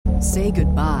Say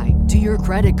goodbye to your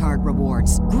credit card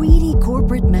rewards. Greedy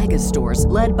corporate mega stores,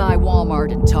 led by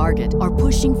Walmart and Target, are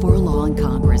pushing for a law in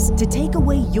Congress to take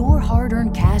away your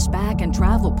hard-earned cash back and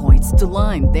travel points to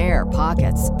line their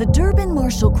pockets. The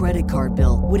Durbin-Marshall credit card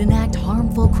bill would enact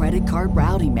harmful credit card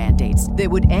routing mandates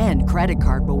that would end credit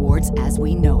card rewards as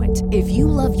we know it. If you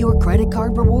love your credit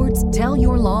card rewards, tell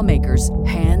your lawmakers,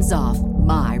 hands off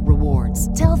my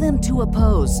rewards. Tell them to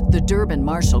oppose the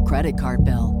Durbin-Marshall credit card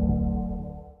bill.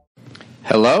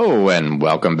 Hello and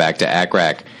welcome back to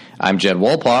ACRAC. I'm Jed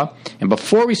Wolpaw, and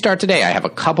before we start today, I have a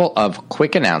couple of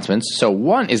quick announcements. So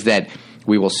one is that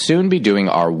we will soon be doing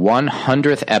our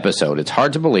 100th episode. It's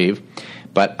hard to believe,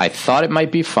 but I thought it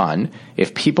might be fun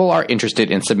if people are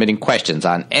interested in submitting questions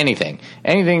on anything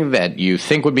that you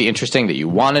think would be interesting, that you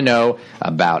want to know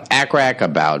about ACRAC,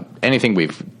 about anything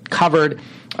we've covered,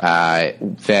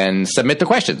 then submit the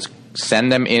questions.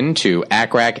 Send them in to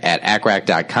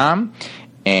acrac@acrac.com,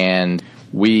 and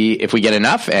if we get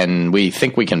enough and we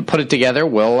think we can put it together,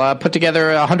 we'll put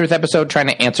together a 100th episode trying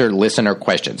to answer listener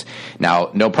questions.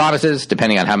 Now, no promises,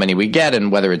 depending on how many we get and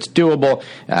whether it's doable.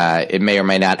 It may or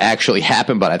may not actually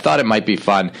happen, but I thought it might be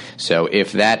fun. So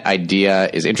if that idea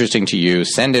is interesting to you,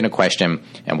 send in a question,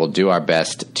 and we'll do our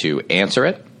best to answer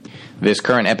it. This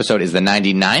current episode is the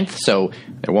 99th, so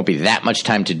there won't be that much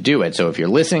time to do it. So if you're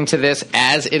listening to this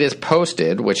as it is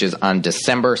posted, which is on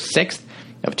December 6th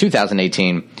of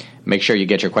 2018, make sure you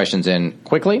get your questions in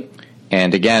quickly.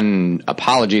 And again,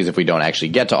 apologies if we don't actually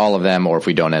get to all of them or if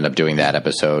we don't end up doing that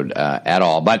episode at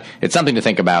all. But it's something to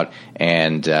think about,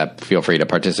 and feel free to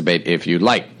participate if you'd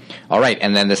like. All right,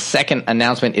 and then the second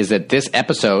announcement is that this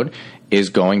episode is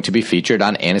going to be featured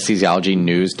on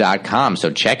anesthesiologynews.com. So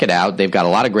check it out. They've got a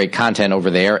lot of great content over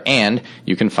there, and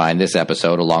you can find this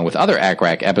episode along with other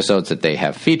ACRAC episodes that they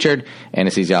have featured,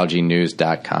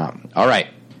 anesthesiologynews.com. All right.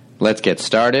 Let's get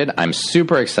started. I'm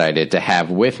super excited to have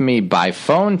with me by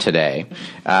phone today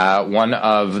one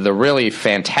of the really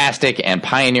fantastic and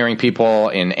pioneering people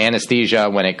in anesthesia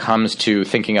when it comes to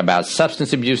thinking about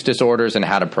substance abuse disorders and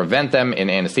how to prevent them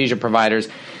in anesthesia providers.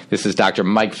 This is Dr.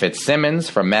 Mike Fitzsimmons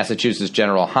from Massachusetts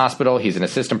General Hospital. He's an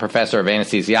assistant professor of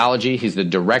anesthesiology. He's the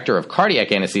director of cardiac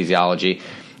anesthesiology,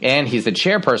 and he's the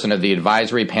chairperson of the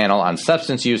advisory panel on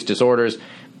substance use disorders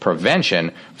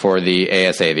prevention for the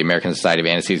ASA, the American Society of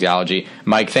Anesthesiology.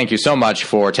 Mike, thank you so much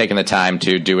for taking the time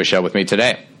to do a show with me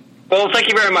today. Well, thank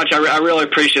you very much. I really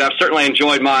appreciate it. I've certainly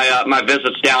enjoyed my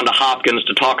visits down to Hopkins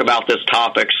to talk about this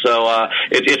topic, so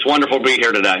it's wonderful to be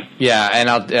here today. Yeah,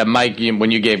 and Mike,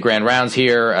 when you gave grand rounds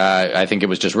here, I think it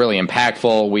was just really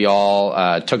impactful. We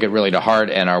all took it really to heart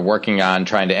and are working on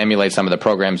trying to emulate some of the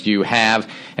programs you have,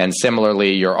 and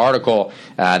similarly, your article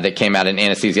that came out in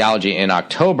Anesthesiology in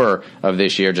October of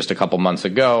this year, just a couple months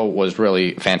ago, was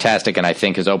really fantastic, and I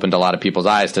think has opened a lot of people's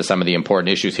eyes to some of the important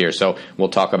issues here, so we'll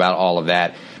talk about all of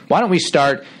that. Why don't we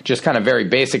start just kind of very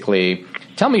basically?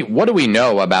 Tell me, what do we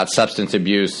know about substance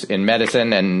abuse in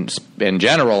medicine and in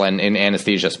general and in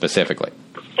anesthesia specifically?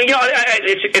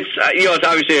 It's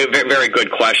obviously a very, very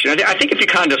good question. I think if you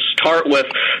kind of start with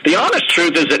the honest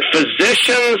truth is that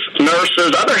physicians,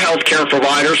 nurses, other healthcare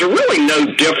providers are really no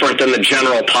different than the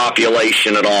general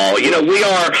population at all.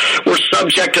 We're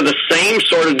subject to the same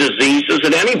sort of diseases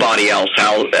that anybody else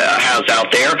has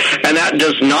out there, and that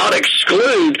does not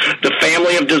exclude the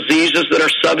family of diseases that are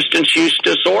substance use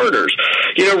disorders.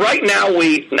 Right now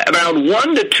around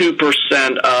 1% to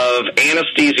 2% of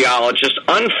anesthesiologists,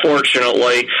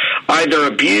 unfortunately, either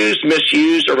abuse,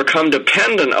 misuse, or become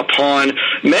dependent upon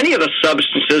many of the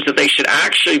substances that they should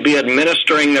actually be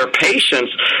administering their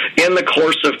patients in the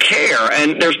course of care.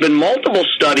 And there's been multiple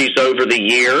studies over the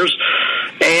years,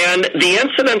 and the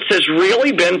incidence has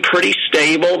really been pretty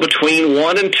stable between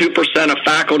 1% and 2% of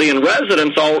faculty and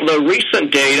residents, although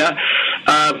recent data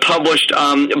published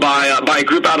by a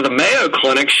group out of the Mayo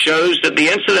Clinic shows that the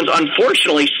incidence,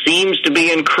 unfortunately, seems to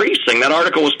be increasing. That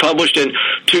article was published in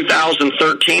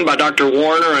 2013 by Dr.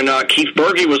 Warner, and Keith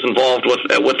Berge was involved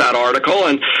with that article,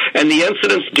 and the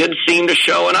incidence did seem to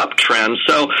show an uptrend.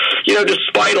 So,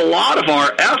 despite a lot of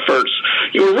our efforts,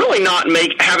 we're really not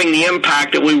having the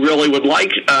impact that we'd really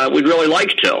like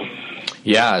to.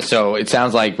 Yeah, so it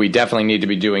sounds like we definitely need to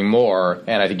be doing more,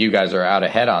 and I think you guys are out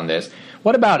ahead on this.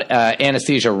 What about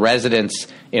anesthesia residents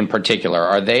in particular?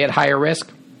 Are they at higher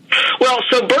risk? Well,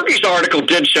 so Berge's article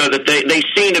did show that they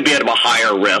seem to be at a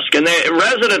higher risk, and the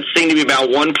residents seem to be about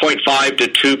 1.5 to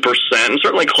 2%, and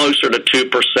certainly closer to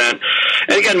 2%.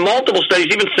 And again, multiple studies,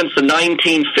 even since the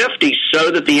 1950s,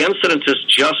 show that the incidence is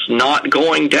just not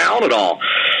going down at all.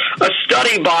 A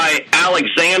study by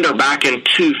Alexander back in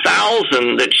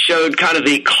 2000 that showed kind of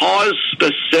the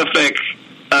cause-specific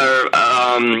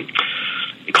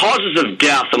causes of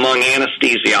death among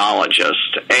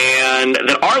anesthesiologists, and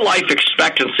that our life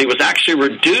expectancy was actually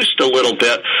reduced a little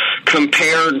bit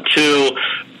compared to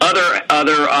other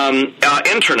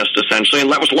internists, essentially,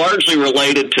 and that was largely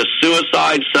related to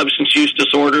suicide, substance use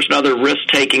disorders, and other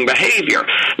risk-taking behavior.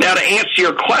 Now, to answer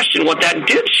your question, what that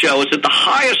did show is that the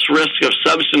highest risk of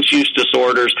substance use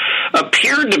disorders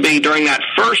appeared to be during that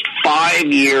first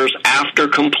 5 years after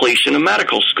completion of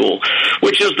medical school,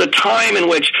 which is the time in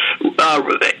which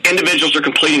individuals are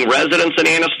completing residence in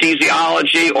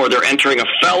anesthesiology, or they're entering a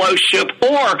fellowship,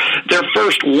 or their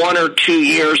first 1 or 2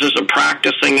 years as a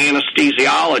practicing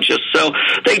anesthesiologist. So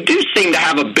they do seem to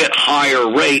have a bit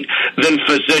higher rate than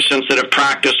physicians that have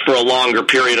practiced for a longer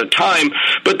period of time.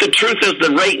 But the truth is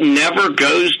the rate never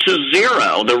goes to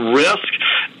zero. The risk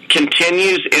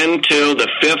continues into the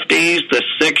 50s, the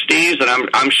 60s, and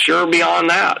I'm sure beyond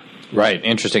that. Right.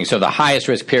 Interesting. So the highest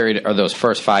risk period are those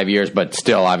first 5 years, but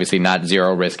still obviously not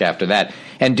zero risk after that.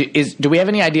 And do we have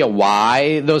any idea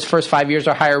why those first 5 years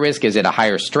are higher risk? Is it a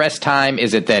higher stress time?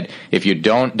 Is it that if you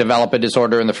don't develop a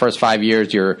disorder in the first 5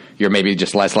 years, you're maybe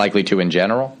just less likely to in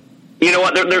general? You know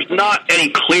what? There's not any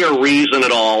clear reason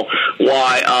at all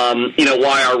why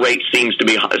why our rate seems to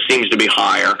be higher.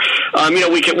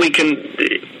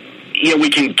 We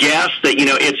can guess that,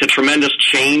 it's a tremendous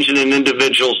change in an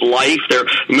individual's life. They're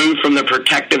moved from the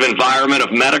protective environment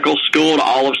of medical school to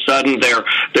all of a sudden they're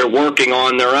working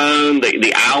on their own.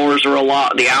 The hours are a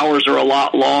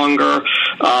lot longer.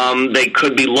 They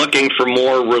could be looking for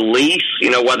more release,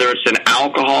 whether it's in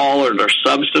alcohol or their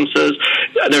substances.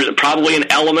 There's probably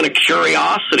an element of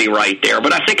curiosity right there.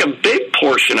 But I think a big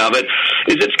portion of it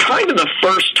is it's kind of the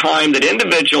first time that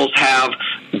individuals have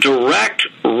direct,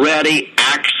 ready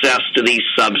access to these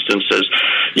substances.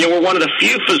 We're one of the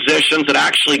few physicians that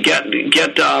actually get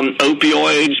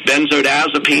opioids,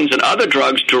 benzodiazepines, and other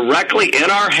drugs directly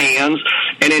in our hands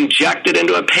and injected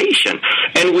into a patient.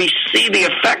 And we see the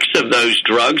effects of those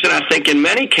drugs, and I think in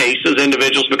many cases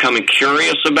individuals becoming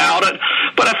curious about it.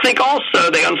 But I think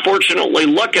also they unfortunately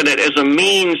look at it as a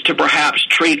means to perhaps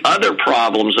treat other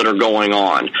problems that are going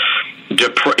on.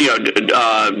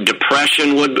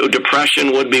 Depression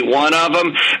would be one of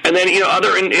them, and then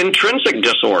other intrinsic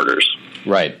disorders.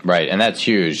 Right, and that's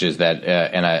huge. Is that,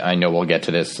 and I know we'll get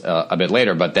to this a bit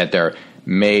later, but that there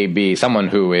may be someone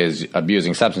who is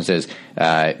abusing substances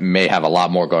may have a lot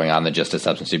more going on than just a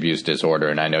substance abuse disorder,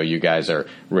 and I know you guys are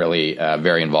really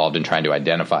very involved in trying to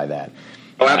identify that.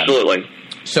 Oh, absolutely.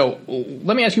 So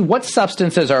let me ask you, what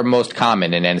substances are most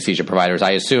common in anesthesia providers?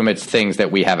 I assume it's things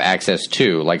that we have access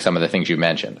to, like some of the things you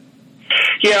mentioned.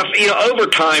 Yeah, over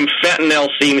time, fentanyl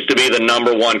seems to be the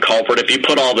number one culprit if you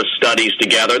put all the studies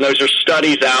together. And those are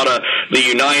studies out of the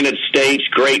United States,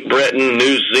 Great Britain,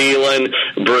 New Zealand,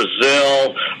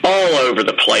 Brazil, all over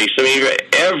the place. I mean,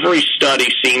 every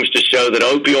study seems to show that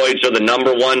opioids are the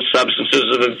number one substances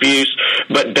of abuse,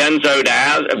 but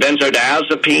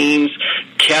benzodiazepines,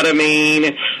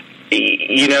 ketamine,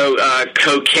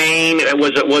 cocaine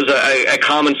was a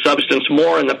common substance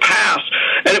more in the past,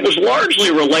 and it was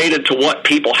largely related to what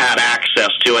people had access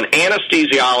to, and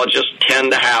anesthesiologists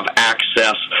tend to have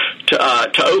access to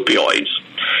opioids.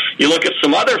 You look at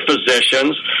some other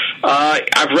physicians,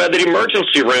 I've read that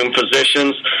emergency room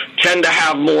physicians tend to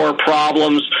have more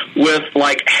problems with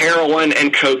like heroin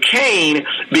and cocaine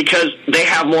because they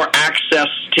have more access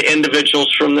to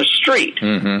individuals from the street.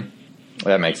 Mm-hmm.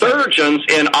 That makes sense. Surgeons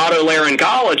in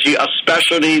otolaryngology, a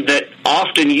specialty that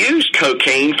often use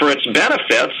cocaine for its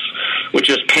benefits, which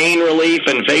is pain relief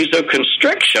and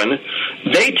vasoconstriction,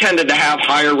 they tended to have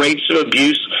higher rates of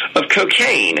abuse of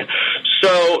cocaine.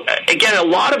 So, again, a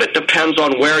lot of it depends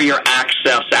on where your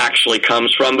access actually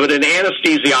comes from, but in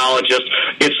anesthesiologists,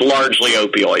 it's largely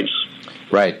opioids.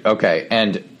 Right. Okay.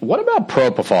 And what about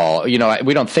propofol?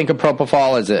 We don't think of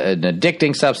propofol as an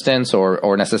addicting substance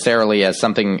or necessarily as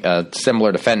something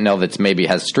similar to fentanyl that's maybe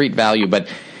has street value. But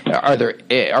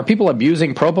are people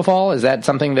abusing propofol? Is that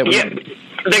something that Yeah,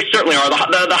 they certainly are.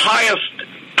 The highest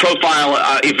profile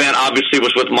event obviously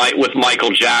was with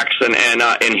Michael Jackson and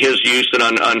his use and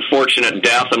unfortunate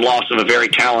death and loss of a very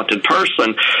talented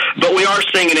person. But we are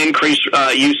seeing an increased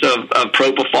use of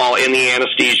propofol in the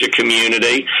anesthesia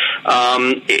community.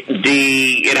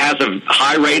 It has a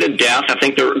high rate of death. I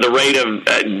think the rate of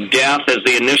death as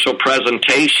the initial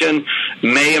presentation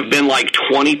may have been like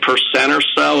 20% or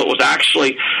so. It was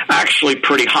actually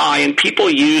pretty high, and people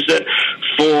use it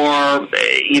for,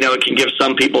 it can give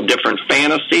some people different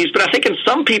fantasies, but I think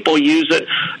some people use it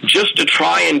just to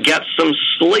try and get some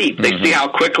sleep. They see how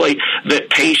quickly that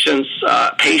patients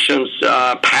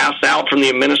pass out from the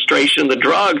administration of the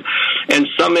drug, and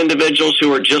some individuals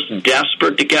who are just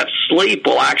desperate to get sleep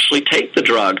will actually take the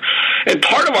drug. And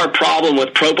part of our problem with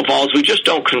propofol is we just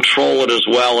don't control it as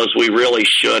well as we really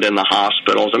should in the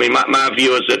hospitals. I mean, my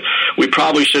view is that we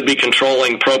probably should be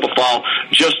controlling propofol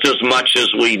just as much as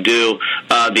we do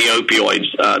the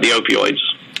opioids.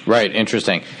 Right,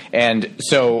 interesting. And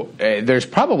so there's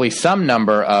probably some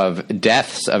number of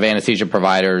deaths of anesthesia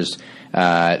providers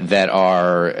that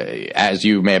are, as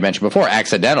you may have mentioned before,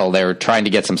 accidental. They're trying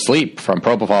to get some sleep from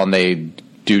propofol, and they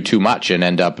do too much and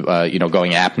end up,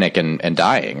 going apneic and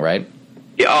dying, right?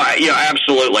 Yeah,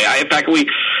 absolutely. In fact,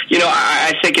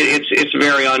 I think it's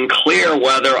very unclear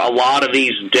whether a lot of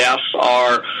these deaths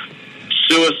are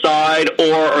suicide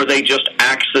or are they just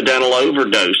accidental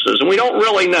overdoses, and we don't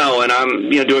really know. And I'm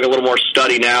doing a little more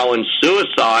study now in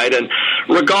suicide, and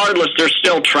regardless, there's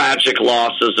still tragic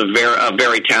losses of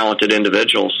very talented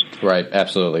individuals. Right,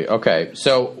 absolutely. Okay,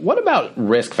 so what about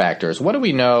risk factors? What do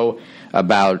we know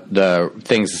about the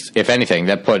things, if anything,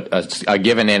 that put a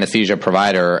given anesthesia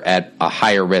provider at a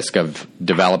higher risk of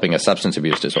developing a substance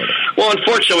abuse disorder? Well,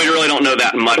 unfortunately, we really don't know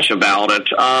that much about it.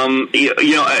 A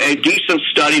decent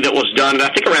study that was done, I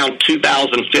think around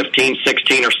 2015,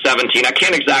 16, or 17, I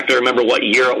can't exactly remember what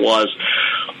year it was,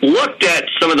 looked at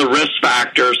some of the risk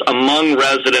factors among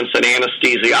residents in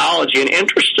anesthesiology, and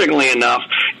interestingly enough,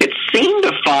 it seemed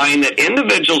to find that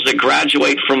individuals that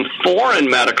graduate from foreign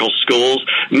medical schools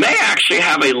may actually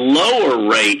have a lower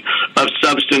rate of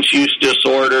substance use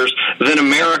disorders than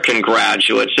American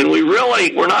graduates. And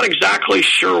we're not exactly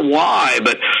sure why,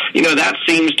 but, that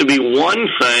seems to be one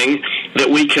thing that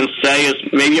we can say is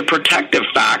maybe a protective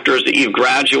factor, is that you've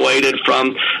graduated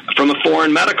from a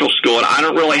foreign medical school. And I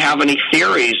don't really have any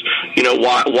theories,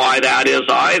 why that is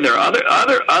either.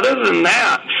 Other than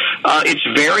that, it's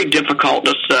very difficult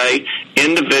to say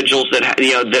individuals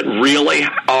that really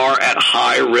are at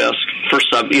high risk for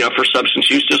substance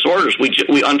use disorders.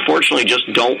 We unfortunately just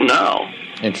don't know.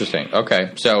 Interesting.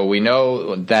 Okay. So we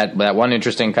know that one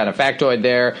interesting kind of factoid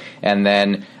there. And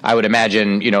then I would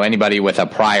imagine, anybody with a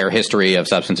prior history of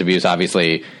substance abuse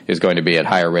obviously is going to be at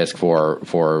higher risk for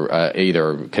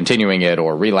either continuing it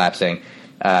or relapsing.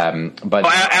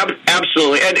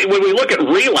 Absolutely. And when we look at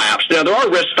relapse, there are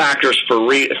risk factors for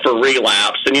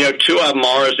relapse, and two of them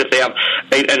are is if they have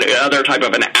another type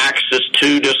of an Axis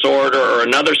II disorder or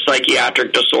another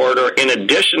psychiatric disorder in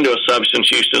addition to a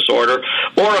substance use disorder,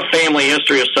 or a family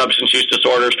history of substance use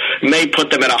disorders, may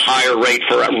put them at a higher rate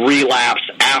for a relapse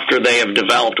after they have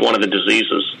developed one of the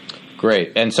diseases.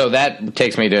 Great. And so that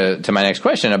takes me to my next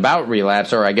question about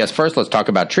relapse, or I guess first let's talk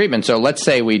about treatment. So let's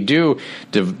say we do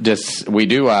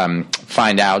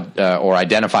find out or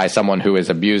identify someone who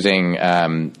is abusing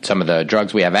some of the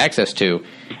drugs we have access to,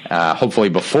 hopefully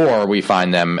before we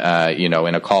find them,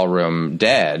 in a call room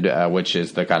dead, which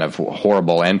is the kind of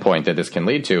horrible endpoint that this can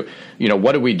lead to.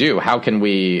 What do we do? How can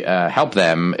we help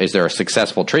them? Is there a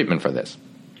successful treatment for this?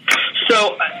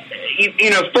 So,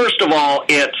 first of all,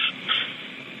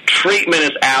 treatment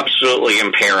is absolutely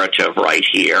imperative right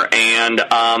here, and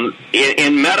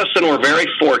in medicine, we're very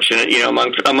fortunate,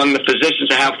 among the physicians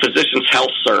to have physicians'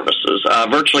 health services.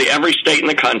 Virtually every state in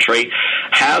the country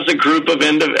has a group of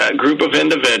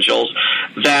individuals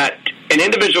that an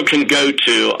individual can go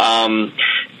to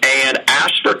and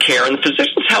ask for care, and the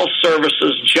physicians' health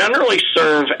services generally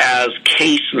serve as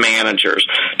case managers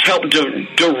to help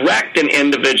direct an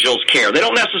individual's care. They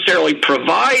don't necessarily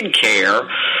provide care,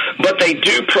 but they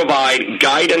do provide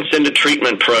guidance into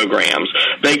treatment programs.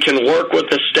 They can work with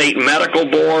the state medical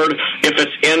board if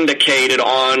it's indicated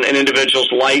on an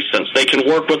individual's license. They can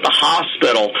work with the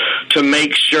hospital to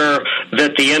make sure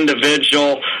that the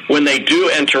individual, when they do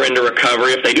enter into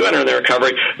recovery, if they do enter into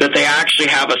recovery, that they actually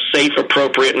have a safe,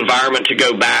 appropriate environment to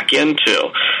go back into,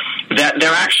 that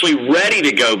they're actually ready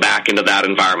to go back into that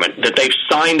environment, that they've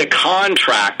signed a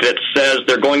contract that says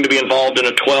they're going to be involved in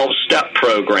a 12-step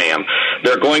program.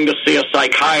 They're going to see a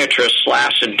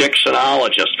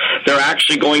psychiatrist/addictionologist. They're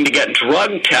actually going to get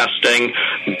drug testing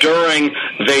during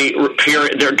the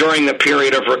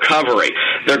period of recovery.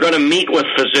 They're going to meet with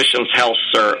physicians' health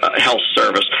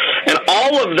service. And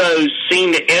all of those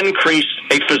seem to increase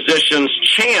a physician's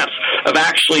chance of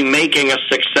actually making a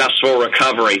successful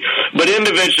recovery. But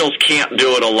individuals can't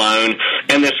do it alone,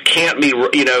 and this can't be,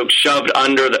 shoved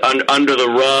under the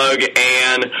rug,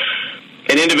 and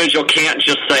an individual can't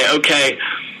just say, okay,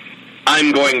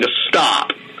 I'm going to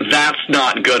stop. that's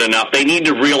not good enough. They need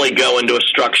to really go into a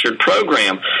structured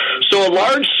program. So a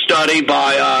large study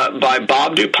by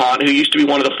Bob DuPont, who used to be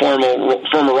one of the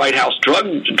former White House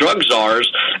drug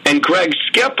czars, and Greg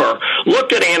Skipper,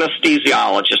 looked at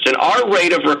anesthesiologists, and our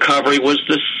rate of recovery was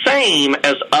the same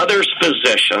as other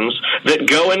physicians that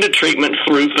go into treatment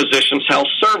through Physicians Health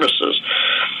Services.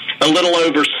 A little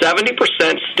over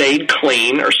 70% stayed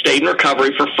clean or stayed in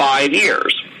recovery for 5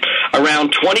 years.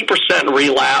 Around 20%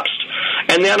 relapsed.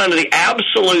 And then under the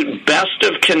absolute best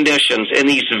of conditions in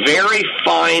these very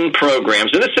fine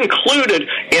programs, and this included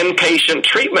inpatient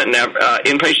treatment,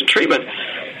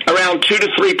 around 2 to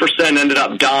 3% ended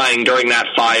up dying during that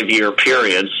 5-year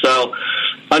period. So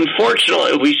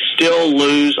unfortunately, we still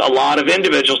lose a lot of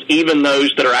individuals, even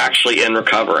those that are actually in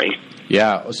recovery.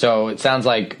 Yeah, so it sounds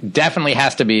like definitely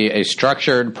has to be a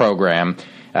structured program.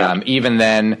 Even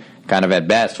then, kind of at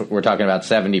best, we're talking about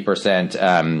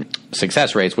 70%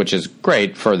 success rates, which is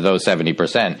great for those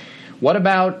 70%. What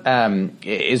about,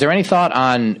 is there any thought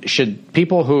on, should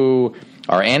people who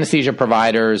are anesthesia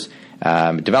providers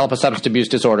develop a substance abuse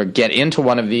disorder, get into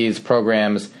one of these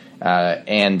programs,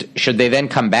 and should they then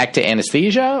come back to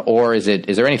anesthesia, or is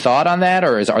there any thought on that,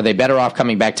 or are they better off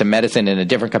coming back to medicine in a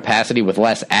different capacity with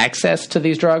less access to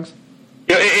these drugs?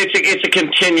 It's a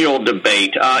continual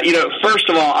debate. First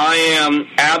of all, I am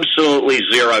absolutely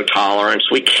zero tolerance.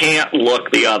 We can't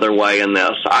look the other way in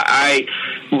this.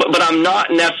 But I'm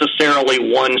not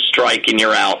necessarily one strike and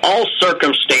you're out. All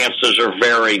circumstances are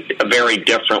very, very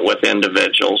different with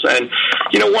individuals. And,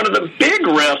 one of the big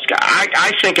risks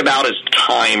I think about is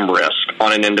time risk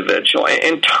on an individual.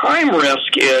 And time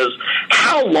risk is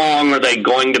how long are they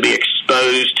going to be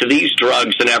exposed to these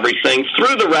drugs and everything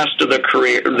through the rest of their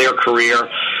career,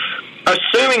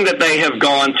 assuming that they have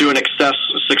gone through an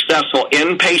successful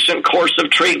inpatient course of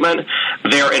treatment,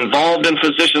 they're involved in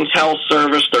Physicians Health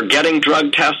Service, they're getting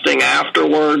drug testing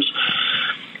afterwards.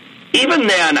 Even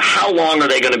then, how long are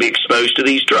they going to be exposed to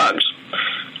these drugs?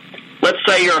 Let's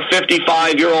say you're a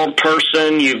 55-year-old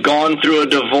person, you've gone through a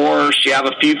divorce, you have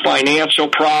a few financial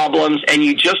problems, and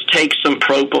you just take some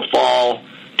propofol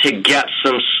to get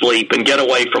some sleep and get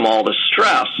away from all the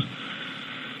stress.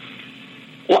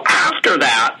 Well, after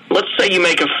that, let's say you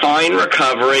make a fine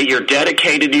recovery, you're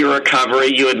dedicated to your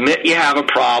recovery, you admit you have a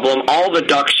problem, all the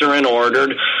ducks are in order,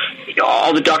 you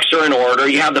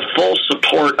have the full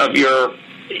support of your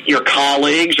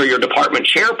colleagues or your department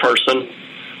chairperson.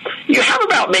 You have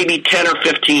about maybe 10 or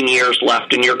 15 years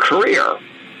left in your career.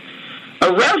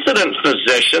 A resident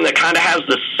physician that kind of has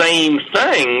the same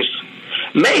things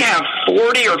may have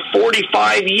 40 or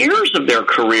 45 years of their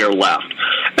career left.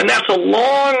 And that's a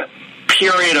long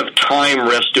period of time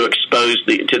risk to expose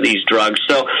to these drugs.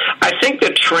 So I think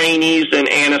the trainees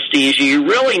in anesthesia, you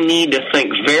really need to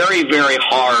think very, very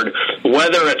hard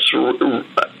whether it's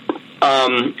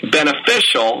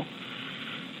beneficial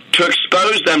to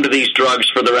expose them to these drugs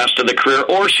for the rest of the career,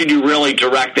 or should you really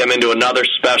direct them into another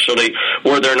specialty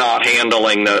where they're not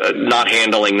handling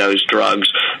those drugs?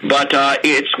 But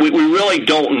we really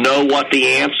don't know what the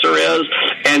answer is,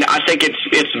 and I think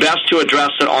it's best to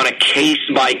address it on a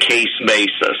case-by-case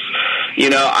basis.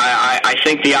 I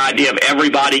think the idea of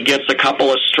everybody gets a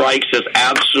couple of strikes is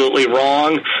absolutely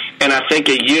wrong, and I think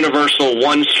a universal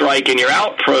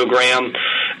one-strike-and-you're-out program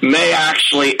may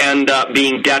actually end up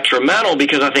being detrimental,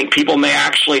 because I think people may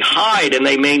actually hide and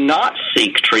they may not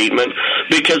seek treatment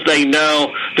because they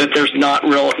know that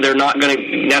they're not going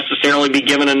to necessarily be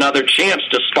given another chance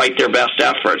despite their best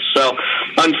efforts. So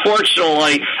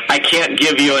unfortunately, I can't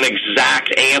give you an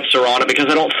exact answer on it because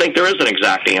I don't think there is an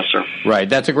exact answer. Right.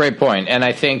 That's a great point. And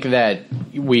I think that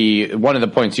one of the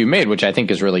points you made, which I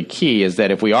think is really key, is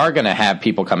that if we are going to have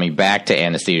people coming back to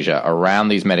anesthesia around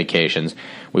these medications,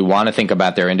 we want to think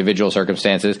about their individual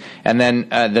circumstances. And then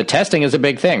the testing is a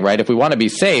big thing, right? If we want to be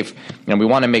safe and we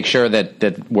want to make sure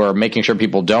that we're making sure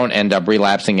people don't end up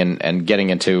relapsing and getting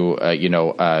into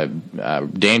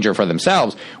danger for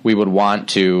themselves, we would want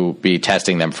to be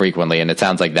testing them frequently. And it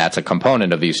sounds like that's a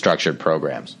component of these structured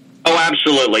programs. Oh,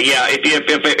 absolutely. Yeah.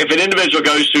 If an individual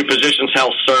goes through Physicians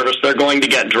Health Service, they're going to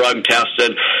get drug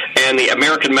tested, and the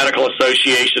American Medical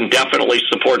Association definitely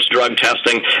supports drug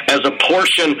testing as a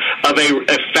portion of a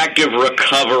effective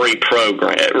recovery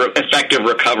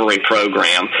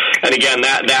program. And again,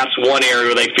 that's one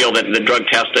area where they feel that the drug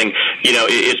testing,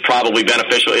 is probably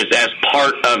beneficial, is as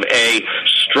part of a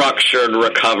structured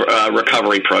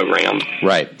recovery program.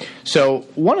 Right. So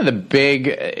one of the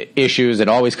big issues that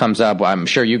always comes up, I'm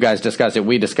sure you guys discuss it,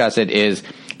 we discuss it, is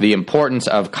the importance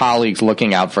of colleagues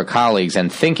looking out for colleagues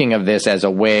and thinking of this as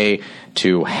a way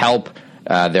to help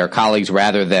their colleagues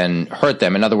rather than hurt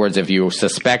them. In other words, if you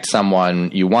suspect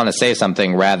someone, you want to say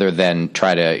something rather than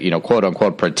try to, quote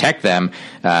unquote, protect them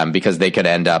because they could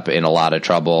end up in a lot of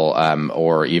trouble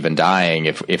or even dying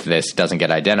if this doesn't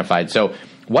get identified. So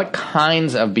what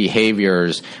kinds of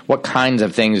behaviors, what kinds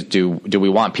of things do we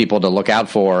want people to look out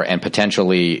for and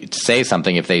potentially say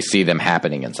something if they see them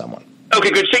happening in someone? Okay,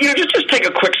 good. So, just take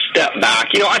a quick step back.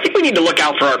 I think we need to look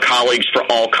out for our colleagues for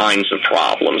all kinds of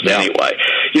problems anyway.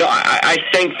 I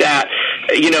think that,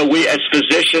 we as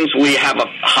physicians, we have a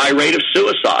high rate of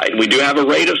suicide. We do have a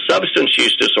rate of substance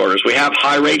use disorders. We have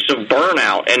high rates of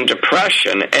burnout and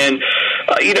depression. And,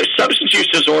 substance use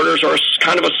disorders are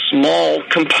kind of a small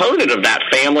component of that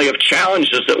family of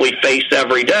challenges that we face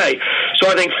every day. So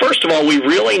I think, first of all, we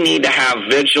really need to have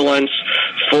vigilance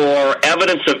for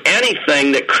evidence of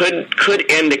anything that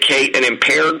could indicate an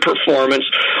impaired performance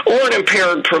or an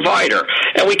impaired provider.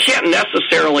 And we can't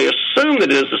necessarily assume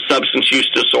that it is a substance use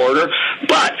disorder,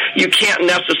 but you can't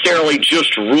necessarily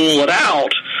just rule it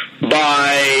out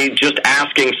by just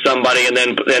asking somebody and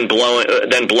then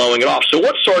blowing it off. So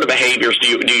what sort of behaviors do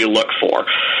you look for?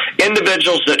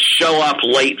 Individuals that show up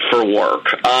late for work,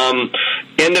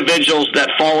 individuals that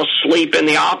fall asleep in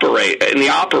the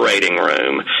operating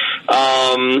room,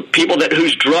 people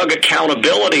whose drug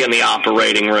accountability in the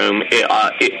operating room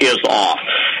is off.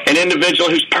 An individual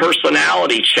whose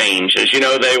personality changes.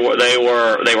 They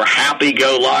were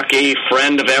happy-go-lucky,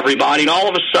 friend of everybody, and all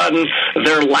of a sudden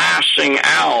they're lashing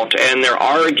out and they're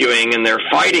arguing and they're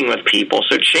fighting with people.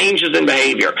 So changes in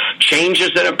behavior,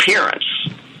 changes in appearance.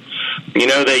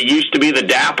 They used to be the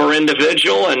dapper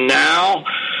individual, and now,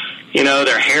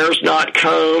 their hair's not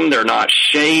combed, they're not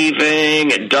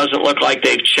shaving, it doesn't look like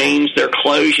they've changed their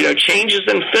clothes. Changes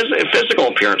in physical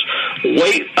appearance,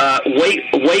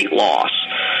 weight loss.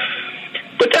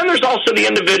 But then there's also the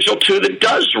individual, too, that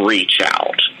does reach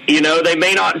out. They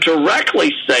may not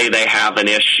directly say they have an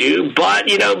issue, but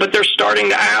they're starting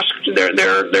to ask.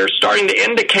 They're starting to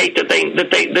indicate that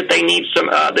they need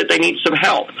some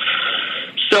help.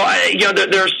 So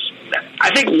I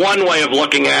think one way of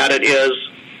looking at it is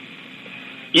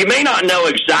you may not know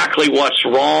exactly what's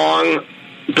wrong,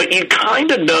 but you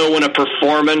kind of know when a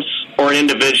performance or an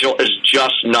individual is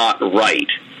just not right.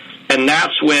 And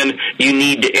that's when you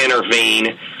need to intervene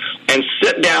and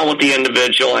sit down with the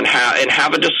individual and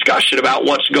have a discussion about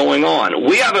what's going on.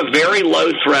 We have a very low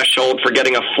threshold for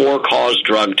getting a for-cause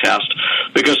drug test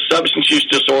because substance use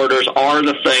disorders are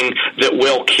the thing that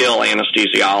will kill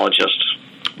anesthesiologists.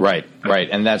 Right,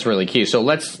 and that's really key. So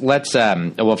let's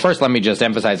first let me just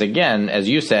emphasize again, as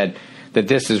you said, that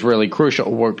this is really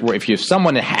crucial. If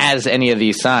someone has any of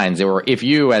these signs, or if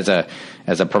you as a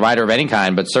provider of any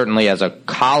kind, but certainly as a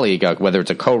colleague, whether it's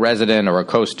a co-resident or a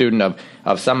co-student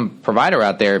of some provider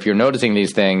out there, if you're noticing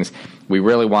these things, we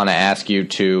really want to ask you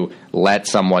to let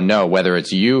someone know, whether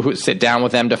it's you who sit down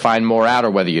with them to find more out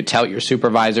or whether you tell your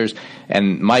supervisors.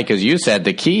 And Mike, as you said,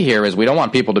 the key here is we don't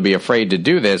want people to be afraid to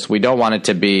do this. We don't want it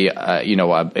to be,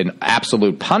 an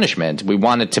absolute punishment. We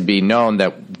want it to be known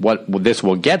that what this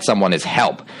will get someone is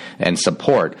help and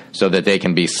support so that they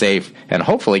can be safe and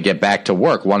hopefully get back to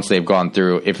work once they've gone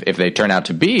through, if they turn out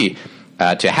to be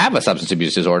to have a substance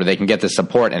abuse disorder, they can get the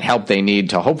support and help they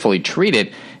need to hopefully treat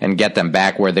it and get them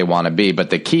back where they want to be. But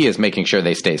the key is making sure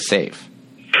they stay safe.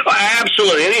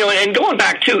 Absolutely. And going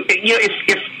back to,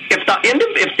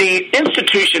 if the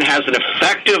institution has an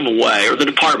effective way, or the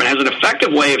department has an effective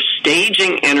way of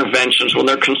staging interventions when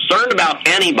they're concerned about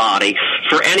anybody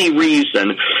for any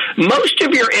reason, most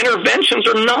of your interventions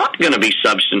are not going to be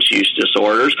substance use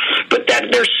disorders, but that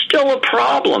there's still a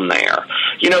problem there.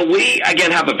 We,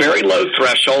 again, have a very low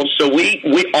threshold, so we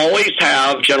always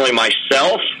have, generally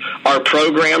myself, our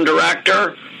program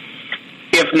director,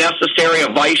 if necessary,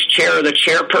 a vice chair or the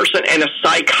chairperson, and a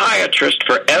psychiatrist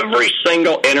for every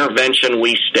single intervention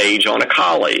we stage on a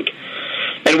colleague.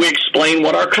 And we explain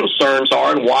what our concerns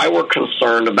are and why we're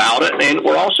concerned about it, and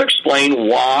we're also explain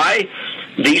why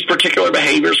these particular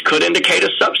behaviors could indicate a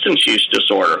substance use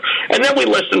disorder. And then we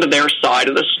listen to their side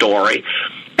of the story,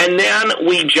 and then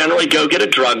we generally go get a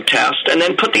drug test and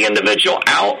then put the individual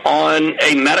out on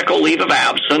a medical leave of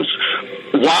absence.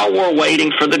 While we're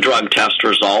waiting for the drug test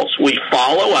results, we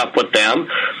follow up with them,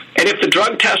 and if the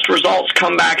drug test results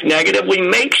come back negative, we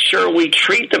make sure we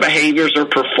treat the behaviors or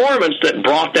performance that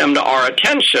brought them to our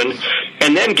attention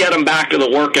and then get them back to the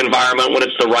work environment when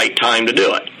it's the right time to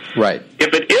do it. Right.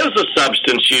 If it is a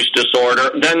substance use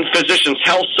disorder, then Physicians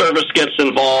Health Service gets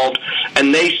involved,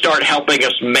 and they start helping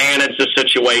us manage the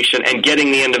situation and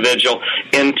getting the individual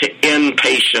into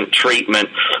inpatient treatment,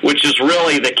 which is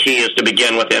really the key, is to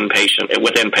begin with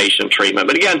inpatient treatment.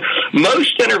 But again,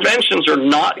 most interventions are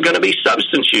not going to be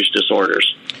substance use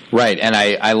disorders. Right, and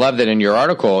I love that in your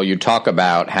article you talk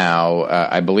about how,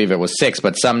 I believe it was 6,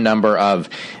 but some number of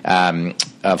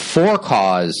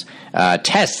for-cause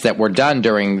tests that were done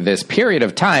during this period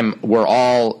of time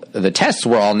the tests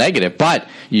were all negative, but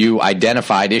you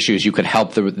identified issues you could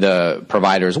help the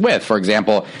providers with. For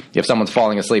example, if someone's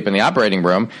falling asleep in the operating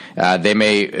room,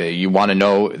 you want to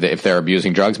know if they're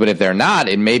abusing drugs, but if they're not,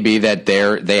 it may be that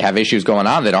they have issues going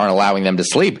on that aren't allowing them to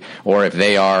sleep, or if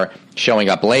they are showing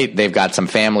up late, they've got some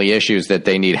family issues that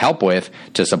they need help with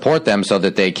to support them so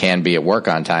that they can be at work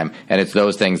on time. And it's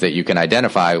those things that you can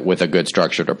identify with a good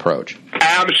structured approach.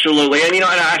 Absolutely. And, and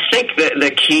I think that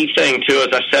the key thing, too, as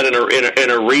I said in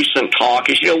a recent talk,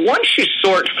 is, once you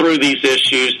sort through these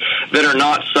issues that are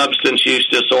not substance use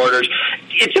disorders,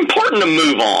 it's important to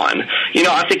move on.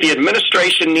 I think the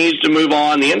administration needs to move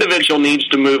on. The individual needs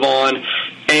to move on.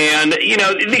 And,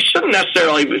 these shouldn't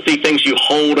necessarily be things you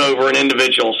hold over an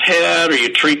individual's head or you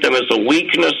treat them as a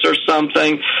weakness or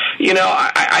something.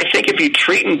 I think if you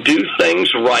treat and do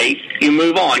things right, you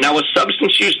move on. Now, with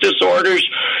substance use disorders,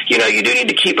 you do need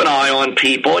to keep an eye on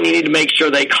people, and you need to make sure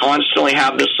they constantly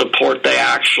have the support they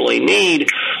actually need.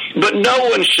 But no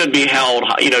one should be held,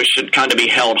 should kind of be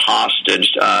held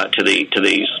hostage to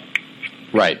these.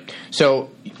 Right. So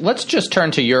let's just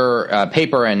turn to your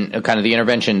paper and kind of the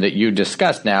intervention that you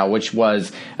discussed now, which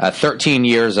was 13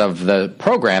 years of the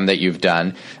program that you've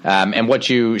done. And what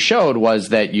you showed was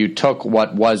that you took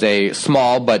what was a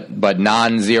small but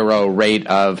non-zero rate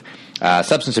of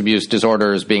substance abuse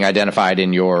disorders being identified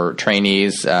in your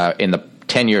trainees in the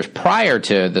 10 years prior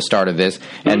to the start of this,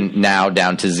 and now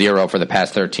down to 0 for the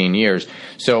past 13 years.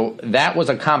 So that was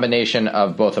a combination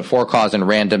of both a for-cause and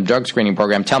random drug screening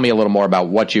program. Tell me a little more about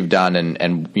what you've done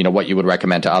and what you would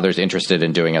recommend to others interested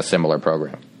in doing a similar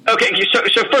program. Okay, so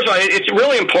first of all, it's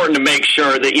really important to make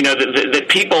sure that that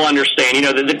people understand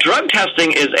that the drug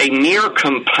testing is a near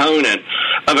component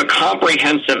of a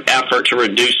comprehensive effort to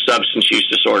reduce substance use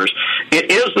disorders.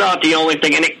 It is not the only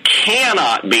thing, and it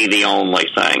cannot be the only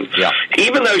thing. Yeah.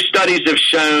 Even though studies have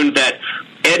shown that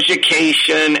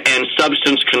education and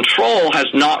substance control has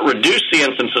not reduced the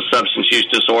incidence of substance use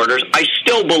disorders, I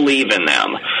still believe in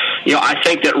them. I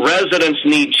think that residents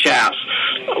need chats,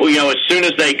 as soon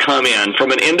as they come in,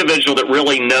 from an individual that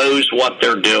really knows what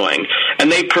they're doing,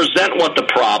 and they present what the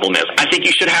problem is. I think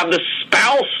you should have the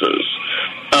spouses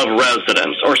of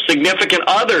residents or significant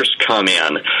others come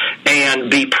in and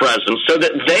be present so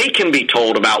that they can be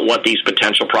told about what these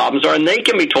potential problems are, and they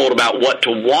can be told about what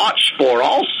to watch for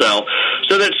also,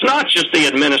 so that it's not just the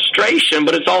administration,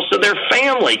 but it's also their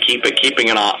family keeping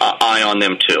an eye on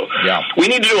them too. Yeah. We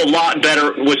need to do a lot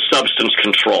better with substance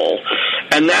control,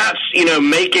 and that's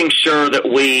making sure that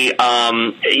we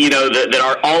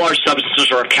that all our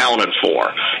substances are accounted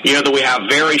for. That we have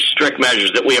very strict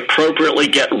measures, that we appropriately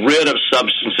get rid of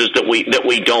substances that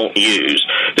we don't use,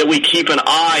 that we keep an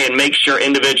eye and make sure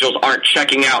individuals aren't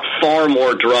checking out far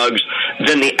more drugs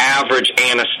than the average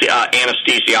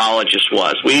anesthesiologist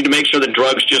was. We need to make sure that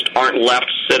drugs just aren't left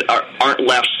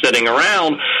sitting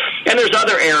around. And there's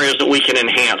other areas that we can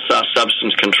enhance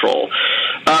substance control.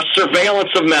 Surveillance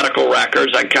of medical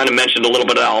records, I kind of mentioned a little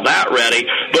bit of all that already,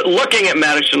 but looking at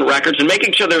medicine records and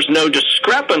making sure there's no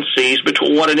discrepancies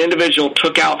between what an individual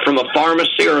took out from a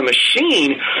pharmacy or a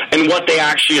machine and what they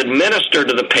actually administered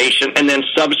to the patient and then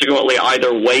subsequently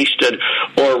either wasted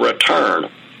or returned.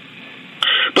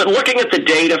 But looking at the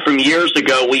data from years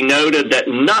ago, we noted that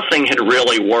nothing had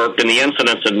really worked and the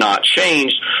incidence had not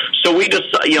changed. So we just,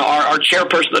 our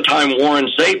chairperson at the time, Warren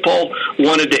Zapel,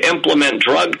 wanted to implement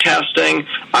drug testing.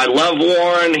 I love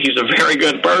Warren. He's a very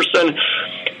good person.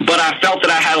 But I felt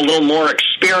that I had a little more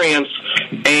experience,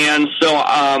 and so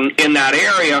in that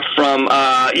area from,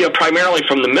 primarily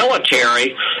from the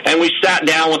military, and we sat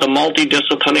down with a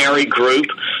multidisciplinary group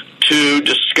to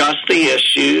discuss the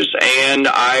issues, and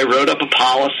I wrote up a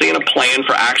policy and a plan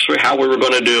for actually how we were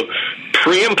going to do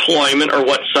pre-employment, or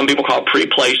what some people call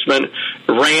pre-placement,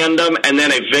 random, and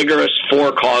then a vigorous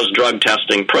for-cause drug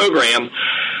testing program,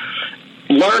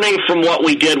 learning from what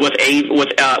we did with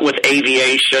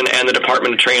aviation and the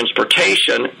Department of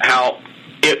Transportation, how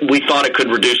we thought it could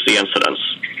reduce the incidence.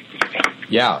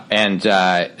 Yeah, and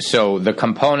so the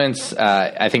components,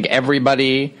 I think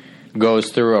everybody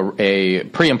goes through a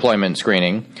pre-employment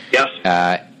screening. Yes.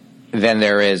 Then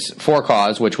there is for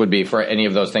cause, which would be for any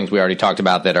of those things we already talked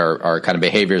about that are kind of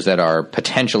behaviors that are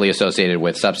potentially associated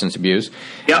with substance abuse.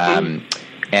 Yep.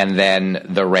 And then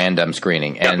the random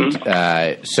screening. And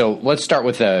so let's start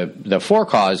with the for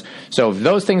cause. So if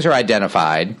those things are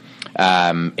identified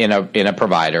in a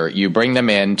provider, you bring them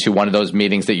in to one of those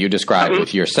meetings that you described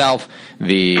with yourself,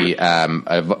 the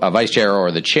a vice chair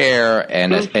or the chair,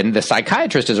 and the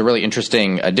psychiatrist is a really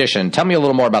interesting addition. Tell me a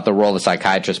little more about the role the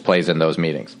psychiatrist plays in those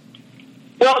meetings.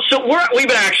 Well, so we've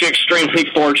been actually extremely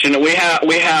fortunate. We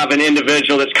have an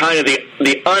individual that's kind of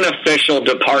the unofficial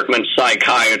department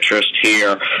psychiatrist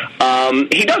here.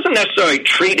 He doesn't necessarily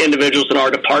treat individuals in our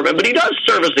department, but he does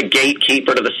serve as a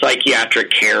gatekeeper to the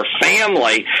psychiatric care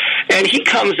family. And he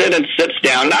comes in and sits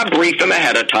down, and I brief him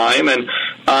ahead of time, and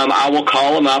I will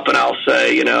call him up and I'll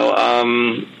say,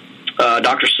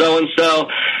 Dr. So-and-so,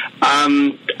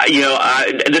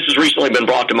 this has recently been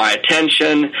brought to my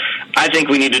attention. I think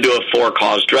we need to do a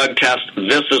for-cause drug test.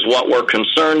 This is what we're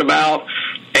concerned about.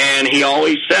 And he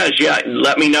always says,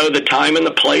 let me know the time and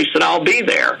the place and I'll be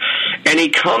there. And he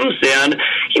comes in,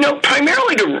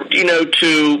 primarily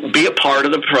to be a part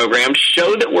of the program,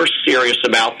 show that we're serious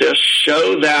about this,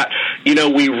 show that,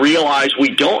 we realize we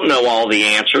don't know all the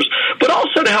answers, but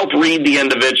also to help read the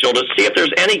individual to see if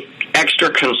there's any extra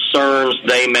concerns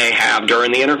they may have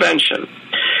during the intervention.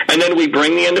 And then we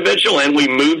bring the individual in, we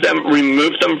remove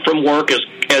them from work as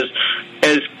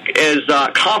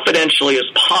confidentially as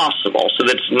possible, so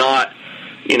that it's not,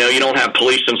 you don't have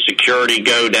police and security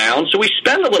go down. So we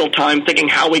spend a little time thinking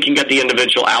how we can get the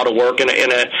individual out of work in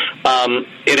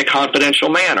a confidential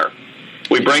manner.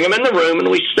 We bring them in the room and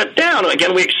we sit down.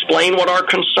 Again, we explain what our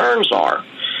concerns are.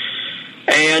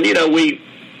 And,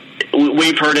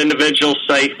 we've heard individuals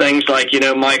say things like,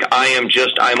 Mike,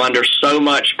 I'm under so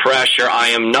much pressure. I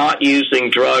am not using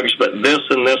drugs, but this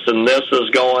and this and this is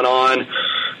going on.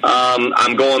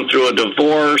 I'm going through a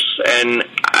divorce, and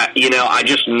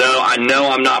I know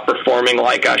I'm not performing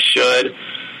like I should.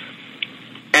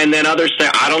 And then others say,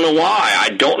 I don't know why. I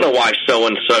don't know why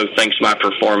so-and-so thinks my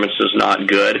performance is not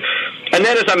good. And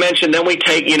then, as I mentioned, then we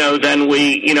take,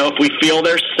 if we feel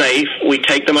they're safe, we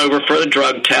take them over for the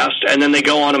drug test, and then they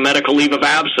go on a medical leave of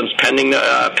absence pending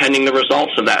the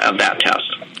results of that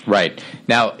test. Right.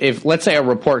 Now, if, let's say, a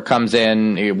report comes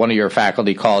in, one of your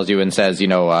faculty calls you and says,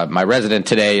 my resident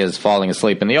today is falling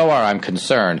asleep in the OR, I'm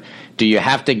concerned. Do you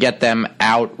have to get them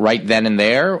out right then and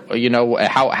there?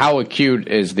 How acute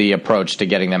is the approach to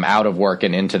getting them out of work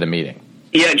and into the meeting?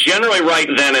 Yeah, generally right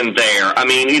then and there. I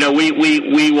mean,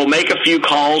 we will make a few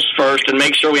calls first and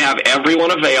make sure we have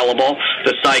everyone available,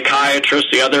 the psychiatrist,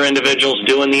 the other individuals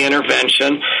doing the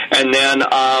intervention, and then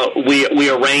we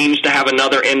arrange to have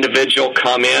another individual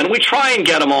come in. We try and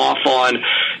get them off on,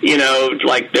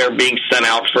 like they're being sent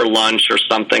out for lunch or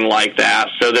something like that,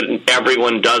 so that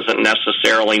everyone doesn't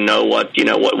necessarily know what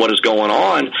is going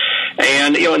on,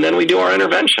 and then we do our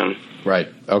intervention. Right.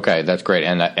 Okay, that's great.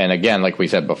 And again, like we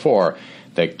said before,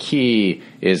 the key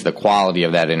is the quality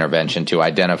of that intervention to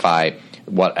identify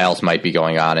what else might be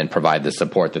going on and provide the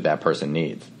support that person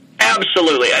needs.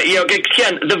 Absolutely.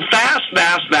 Again, the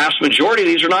vast majority of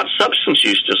these are not substance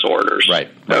use disorders. Right.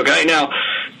 Okay. Now,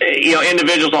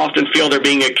 individuals often feel they're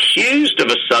being accused of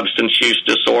a substance use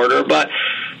disorder, but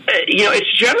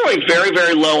it's generally very,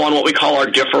 very low on what we call our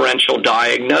differential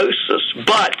diagnosis,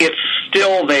 but it's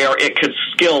still there. It could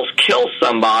still kill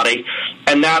somebody,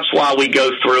 and that's why we go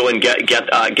through and get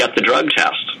the drug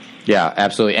test. Yeah,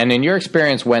 absolutely. And in your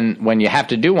experience, when you have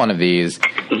to do one of these,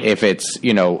 if it's,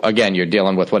 again, you're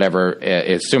dealing with whatever,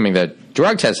 assuming the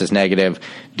drug test is negative,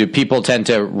 do people tend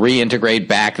to reintegrate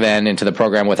back then into the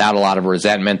program without a lot of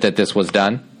resentment that this was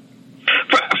done?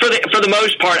 For the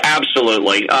most part,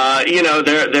 absolutely. At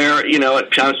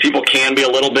times people can be a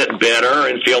little bit bitter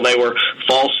and feel they were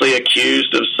falsely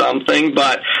accused of something,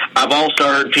 but I've also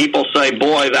heard people say,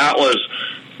 boy, that was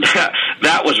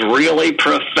really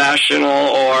professional,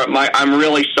 or I'm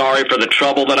really sorry for the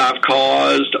trouble that I've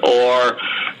caused, or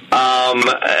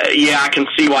I can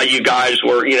see why you guys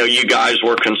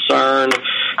were concerned.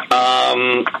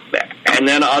 And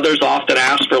then others often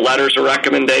ask for letters of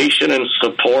recommendation and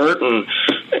support, and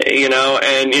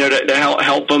to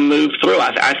help them move through.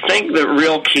 I think the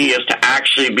real key is to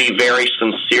actually be very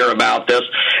sincere about this.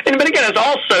 But again, as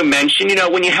also mentioned,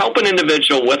 when you help an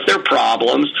individual with their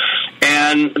problems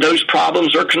and those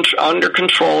problems are under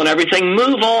control and everything,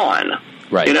 move on.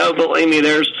 Right. Believe me,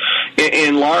 there's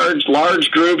in large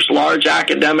groups, large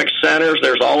academic centers,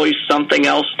 there's always something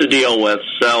else to deal with.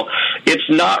 So it's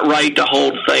not right to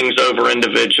hold things over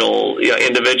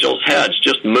individuals' heads.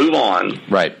 Just move on.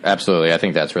 Right. Absolutely. I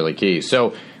think that's really key.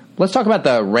 So Let's talk about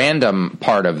the random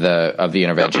part of the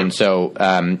intervention. So,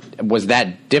 was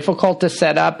that difficult to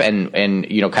set up and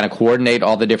kind of coordinate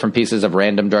all the different pieces of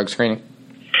random drug screening?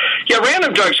 Yeah,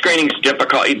 random drug screening is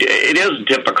difficult. It is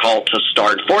difficult to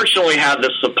start. Fortunately, we had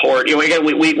the support. Again,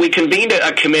 we convened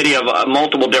a committee of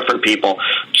multiple different people: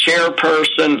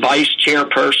 chairperson, vice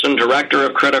chairperson, director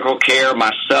of critical care,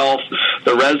 myself,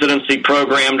 the residency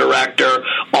program director,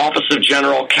 office of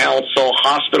general counsel,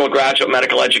 hospital graduate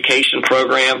medical education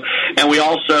program, and we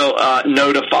also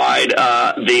notified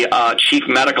the chief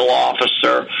medical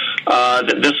officer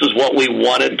that this is what we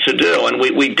wanted to do, and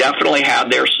we definitely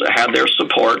had their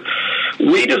support.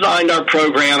 We designed our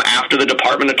program after the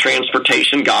Department of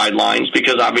Transportation guidelines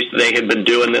because obviously they had been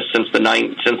doing this since the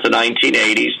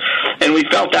 1980s, and we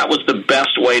felt that was the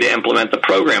best way to implement the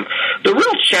program. The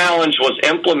real challenge was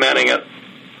implementing it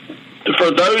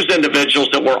for those individuals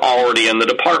that were already in the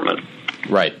department.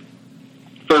 Right.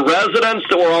 For residents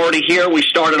that were already here, we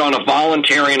started on a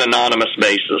voluntary and anonymous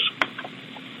basis.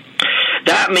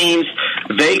 That means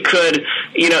they could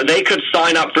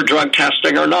sign up for drug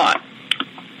testing or not.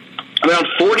 Around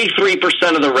 43%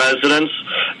 of the residents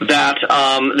that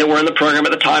were in the program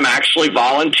at the time actually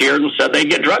volunteered and said they'd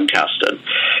get drug tested.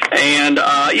 And,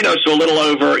 so a little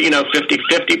over,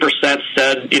 50%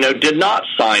 said, did not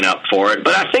sign up for it.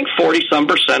 But I think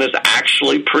 40-some% is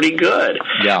actually pretty good.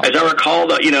 Yeah. As I recall,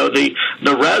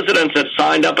 the residents that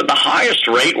signed up at the highest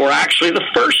rate were actually the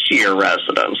first-year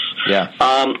residents. Yeah.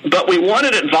 But we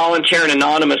wanted it voluntary and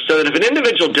anonymous so that if an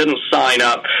individual didn't sign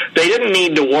up, they didn't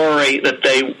need to worry that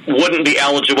they wouldn't be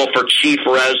eligible for chief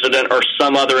resident or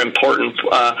some other important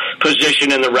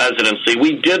position in the residency.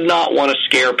 We did not want to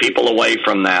scare people away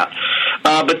from that.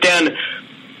 But then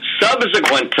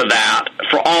subsequent to that,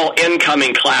 for all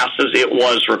incoming classes, it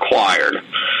was required.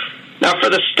 Now, for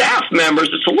the staff members,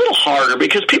 it's a little harder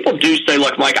because people do say,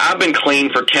 look, Mike, I've been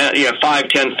clean for 5,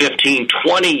 10, 15,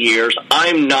 20 years.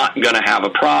 I'm not going to have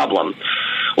a problem.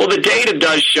 Well, the data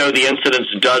does show the incidence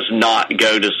does not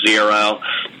go to zero.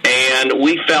 And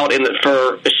we felt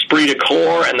for esprit de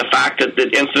corps and the fact that the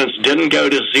incidence didn't go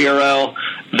to zero,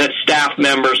 that staff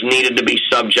members needed to be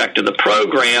subject to the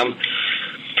program.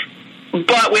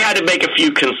 But we had to make a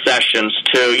few concessions,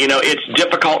 too. It's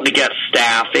difficult to get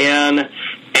staff in,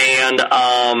 and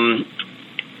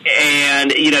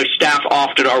staff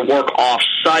often are work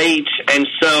off-site, and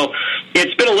so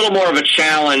it's been a little more of a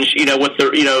challenge, with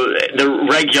the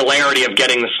regularity of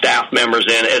getting the staff members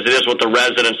in as it is with the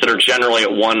residents that are generally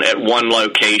at one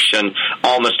location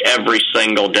almost every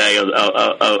single day of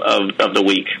the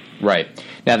week. Right.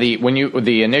 Now,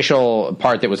 the initial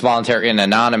part that was voluntary and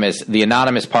anonymous, the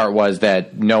anonymous part was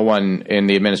that no one in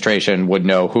the administration would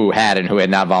know who had and who had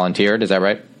not volunteered. Is that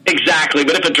right? Exactly,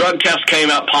 but if a drug test came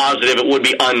out positive, it would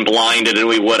be unblinded, and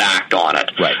we would act on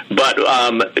it. Right. But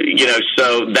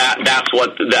so that's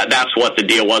what the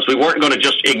deal was. We weren't going to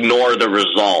just ignore the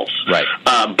results. Right.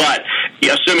 But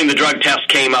assuming the drug test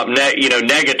came up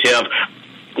negative,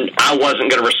 I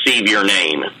wasn't going to receive your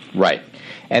name. Right.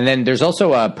 And then there's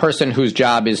also a person whose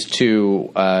job is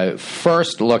to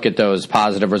first look at those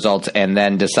positive results and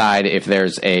then decide if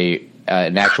there's an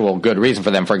actual good reason for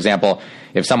them. For example,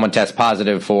 if someone tests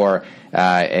positive for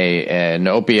an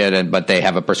opiate, but they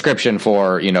have a prescription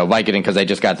for Vicodin because they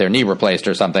just got their knee replaced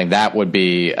or something, that would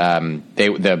be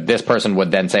this person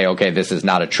would then say, okay, this is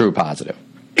not a true positive.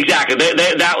 Exactly.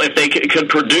 If they could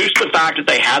produce the fact that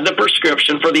they had the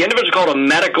prescription for the individual called a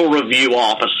medical review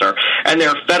officer, and there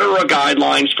are federal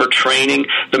guidelines for training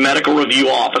the medical review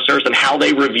officers and how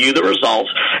they review the results.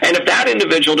 And if that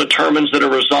individual determines that a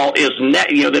result is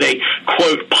that a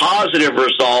quote positive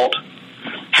result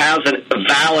has a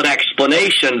valid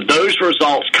explanation, those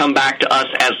results come back to us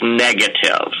as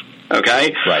negative.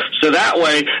 Okay? Right. So that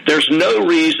way, there's no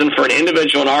reason for an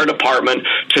individual in our department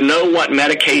to know what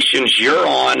medications you're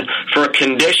on for a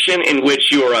condition in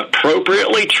which you are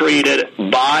appropriately treated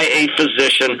by a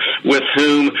physician with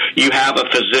whom you have a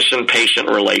physician-patient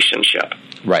relationship.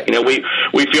 Right.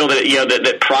 We feel that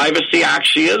that privacy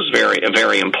actually is very,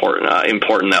 very important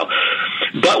though.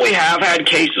 But we have had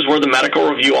cases where the medical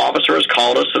review officer has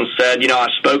called us and said, I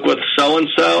spoke with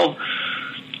so-and-so.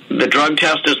 The drug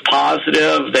test is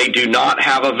positive. They do not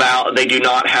have a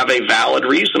valid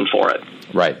reason for it.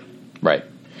 Right.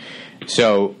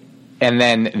 So, and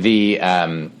then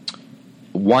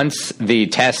once the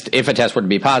test, if a test were to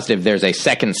be positive, there's a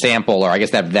second sample, or I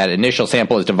guess that initial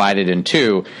sample is divided in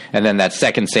two, and then that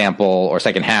second sample or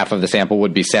second half of the sample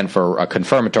would be sent for a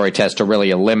confirmatory test to really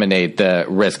eliminate the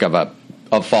risk of a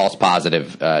of false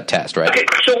positive test, right? Okay,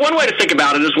 so one way to think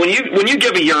about it is when you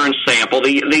give a urine sample,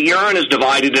 the urine is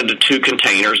divided into two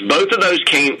containers. Both of those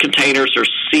containers are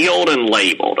sealed and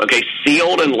labeled, okay,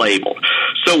 sealed and labeled.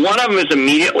 So one of them is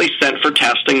immediately sent for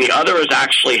testing. The other is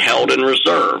actually held in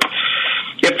reserve.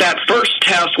 If that first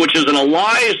test, which is an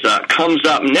ELISA, comes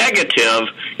up negative,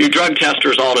 your drug test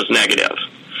result is negative.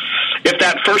 If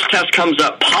that first test comes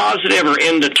up positive or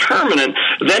indeterminate,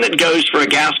 then it goes for a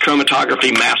gas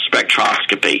chromatography mass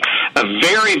spectroscopy, a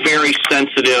very, very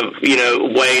sensitive,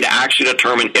 way to actually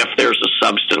determine if there's a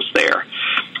substance there.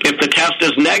 If the test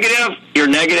is negative, you're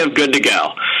negative, good to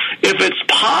go. If it's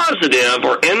positive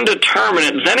or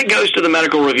indeterminate, then it goes to the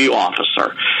medical review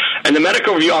officer, and the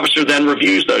medical review officer then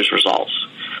reviews those results.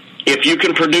 If you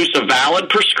can produce a valid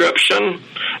prescription,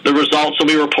 the results will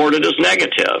be reported as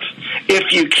negative.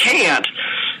 If you can't,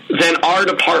 then our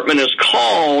department is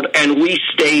called and we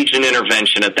stage an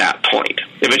intervention at that point.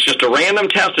 If it's just a random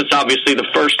test, it's obviously the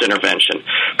first intervention.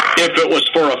 If it was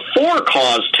for a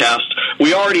for-cause test,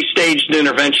 we already staged an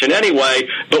intervention anyway,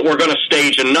 but we're going to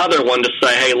stage another one to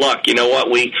say, hey, look, you know what,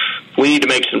 we need to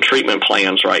make some treatment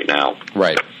plans right now.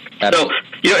 Right. Absolutely.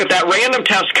 So, if that random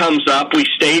test comes up, we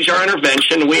stage our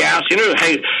intervention. We ask,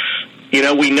 hey,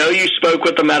 we know you spoke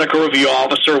with the medical review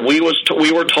officer. We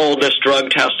were told this drug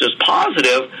test is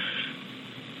positive.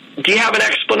 Do you have an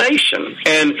explanation?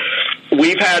 And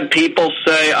we've had people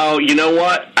say, oh, you know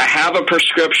what? I have a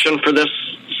prescription for this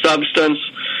substance.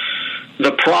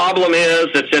 The problem is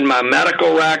it's in my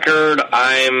medical record.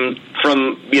 I'm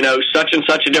from, such and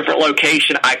such a different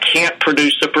location. I can't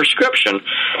produce a prescription.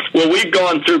 Well, we've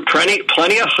gone through plenty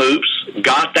of hoops,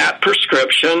 got that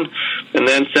prescription, and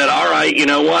then said, all right, you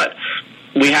know what?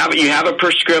 You have a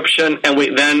prescription, and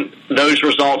then those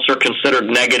results are considered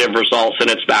negative results, and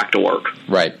it's back to work.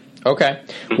 Right. Okay.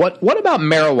 What about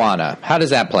marijuana? How does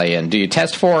that play in? Do you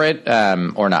test for it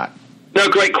or not? No,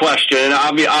 great question. And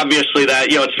obviously that,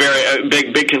 it's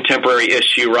very big contemporary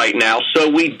issue right now. So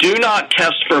we do not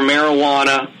test for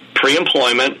marijuana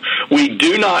pre-employment. We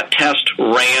do not test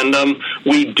random.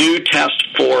 We do test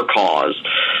for cause.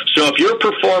 So if your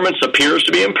performance appears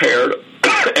to be impaired,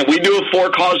 and we do a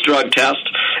for-cause drug test,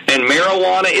 and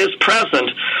marijuana is present,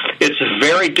 it's a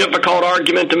very difficult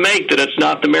argument to make that it's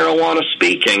not the marijuana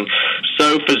speaking.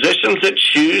 So physicians that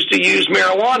choose to use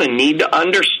marijuana need to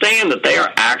understand that they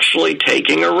are actually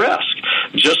taking a risk.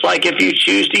 Just like if you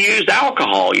choose to use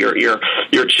alcohol, you're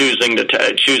choosing to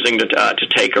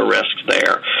take a risk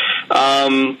there.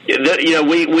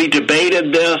 We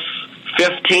debated this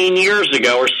 15 years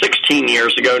ago or 16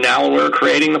 years ago now when we were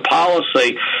creating the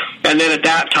policy, and then at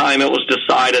that time it was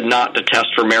decided not to test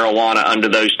for marijuana under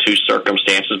those two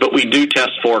circumstances, but we do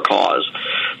test for cause.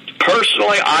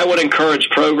 Personally, I would encourage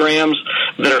programs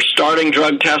that are starting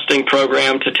drug testing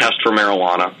program to test for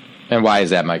marijuana. And why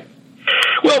is that, Mike?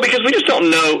 Well, because we just don't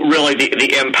know really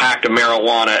the impact of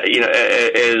marijuana,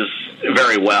 is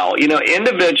very well.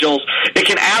 Individuals, it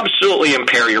can absolutely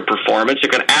impair your performance.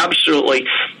 It can absolutely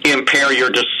impair your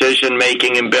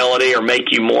decision-making ability or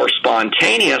make you more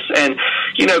spontaneous. And,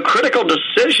 critical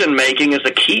decision-making is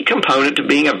a key component to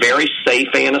being a very safe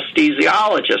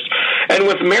anesthesiologist. And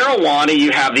with marijuana,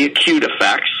 you have the acute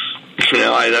effects,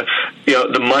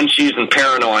 the munchies and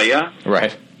paranoia.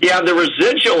 Right. You have the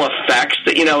residual effects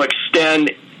that,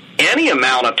 extend any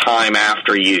amount of time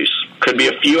after use. Could be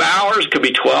a few hours, could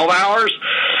be 12 hours.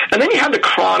 And then you have the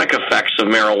chronic effects of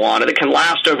marijuana that can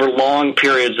last over long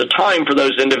periods of time for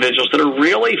those individuals that are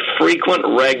really frequent,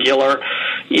 regular,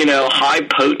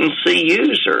 high-potency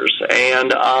users.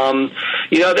 And,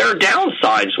 there are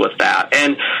downsides with that.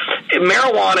 And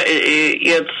marijuana,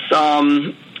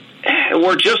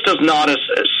 we're just not as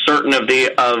certain of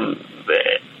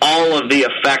all of the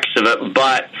effects of it,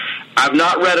 but I've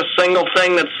not read a single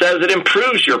thing that says it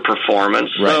improves your performance.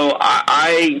 Right. So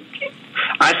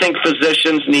I think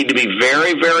physicians need to be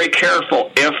very, very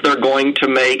careful if they're going to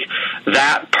make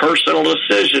that personal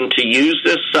decision to use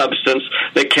this substance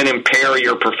that can impair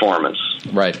your performance.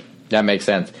 Right. That makes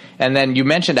sense. And then you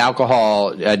mentioned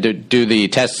alcohol. Do the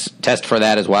test for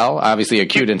that as well? Obviously,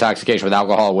 acute intoxication with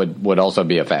alcohol would also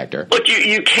be a factor. Look,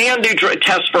 you can do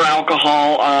tests for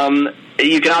alcohol.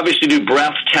 You can obviously do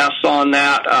breath tests on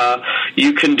that.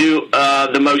 You can do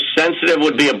the most sensitive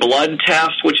would be a blood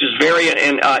test, which is very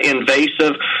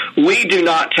invasive. We do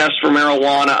not test for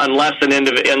marijuana unless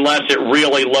it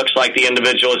really looks like the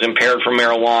individual is impaired from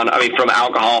from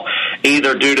alcohol,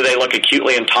 either due to they look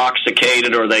acutely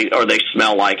intoxicated or they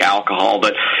smell like alcohol.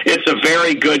 But it's a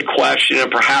very good question, and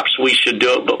perhaps we should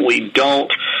do it, but we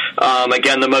don't.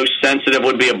 Again, the most sensitive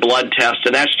would be a blood test,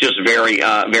 and that's just very,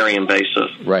 very invasive.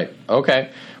 Right. Okay.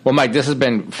 Well, Mike, this has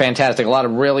been fantastic. A lot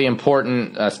of really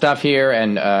important stuff here,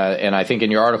 and I think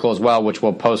in your article as well, which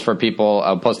we'll post for people.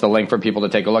 I'll post the link for people to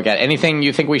take a look at. Anything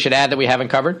you think we should add that we haven't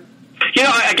covered?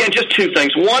 Again, just two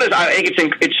things. One is I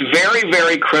think it's very,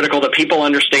 very critical that people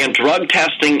understand drug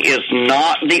testing is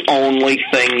not the only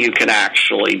thing you can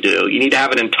actually do. You need to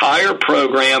have an entire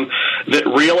program that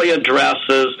really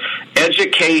addresses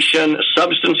education,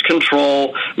 substance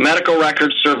control, medical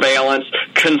record surveillance,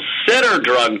 consider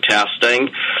drug testing,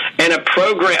 and a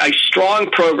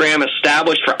strong program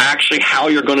established for actually how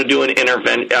you're going to do an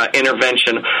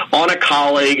intervention on a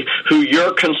colleague who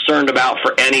you're concerned about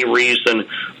for any reason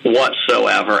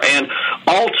whatsoever. And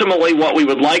ultimately what we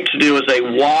would like to do is a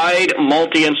wide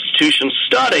multi-institution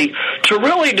study to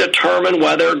really determine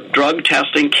whether drug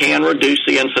testing can reduce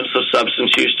the incidence of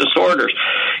substance use disorders.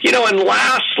 And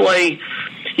lastly,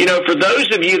 for those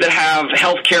of you that have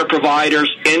healthcare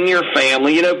providers in your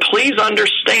family, please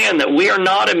understand that we are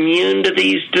not immune to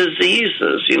these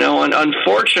diseases, and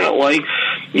unfortunately,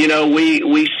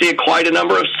 we see quite a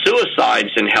number of suicides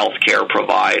in healthcare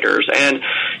providers, and,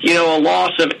 a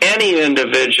loss of any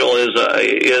individual is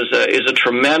a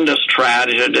tremendous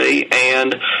tragedy,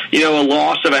 and, a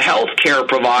loss of a healthcare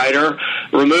provider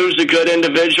removes a good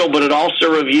individual, but it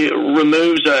also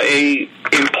removes a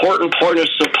important point of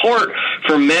support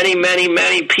for many, many,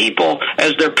 many people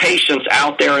as their patients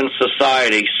out there in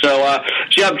society. So,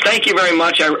 Jeb, thank you very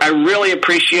much. I really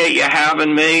appreciate you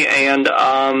having me, and,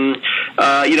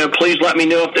 please let me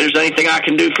know if there's anything I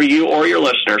can do for you or your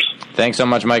listeners. Thanks so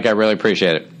much, Mike. I really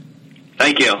appreciate it.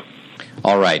 Thank you.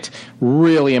 All right.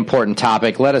 Really important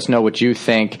topic. Let us know what you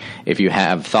think. If you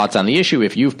have thoughts on the issue,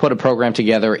 if you've put a program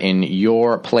together in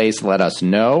your place, let us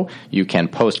know. You can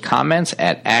post comments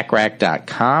at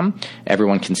acrac.com.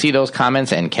 Everyone can see those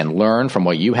comments and can learn from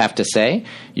what you have to say.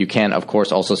 You can, of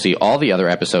course, also see all the other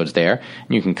episodes there.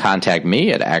 You can contact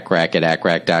me at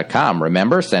acrac@acrac.com.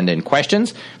 Remember, send in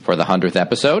questions for the 100th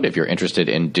episode if you're interested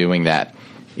in doing that.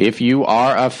 If you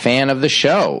are a fan of the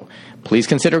show, please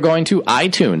consider going to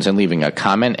iTunes and leaving a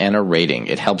comment and a rating.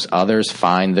 It helps others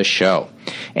find the show.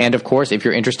 And, of course, if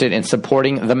you're interested in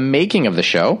supporting the making of the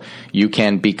show, you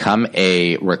can become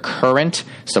a recurrent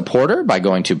supporter by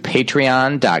going to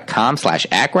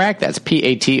patreon.com/ACRAC. That's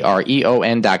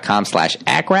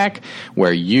patreon.com/ACRAC,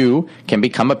 where you can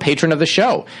become a patron of the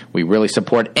show. We really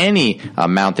support any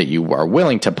amount that you are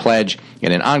willing to pledge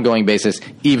in an ongoing basis,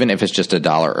 even if it's just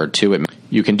 $1 or $2.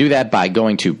 You can do that by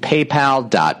going to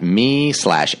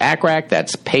paypal.me/ACRAC.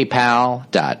 That's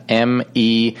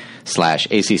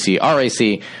paypal.me/ACCRAC,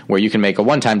 where you can make a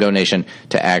one-time donation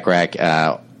to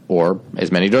ACRAC, or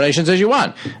as many donations as you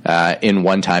want, in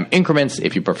one-time increments.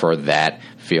 If you prefer that,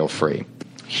 feel free.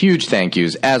 Huge thank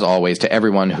yous, as always, to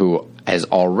everyone who has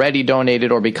already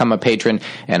donated or become a patron,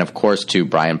 and of course to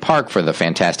Brian Park for the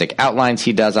fantastic outlines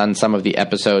he does on some of the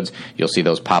episodes. You'll see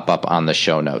those pop up on the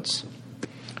show notes.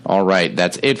 All right,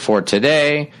 that's it for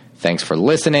today. Thanks for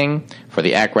listening. For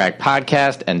the ACRAC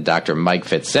podcast and Dr. Mike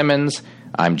Fitzsimmons,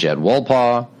 I'm Jed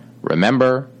Wolpaw.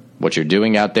 Remember, what you're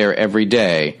doing out there every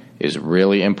day is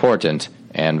really important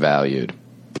and valued.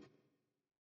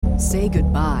 Say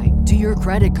goodbye to your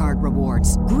credit card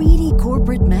rewards. Greedy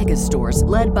corporate mega stores,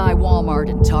 led by Walmart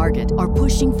and Target, are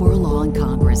pushing for a law in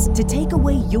Congress to take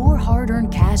away your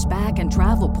hard-earned cash back and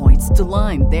travel points to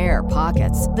line their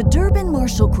pockets. The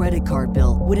Durbin-Marshall credit card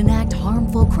bill would enact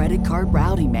harmful credit card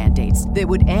routing mandates that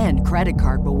would end credit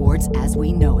card rewards as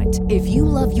we know it. If you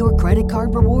love your credit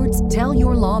card rewards, tell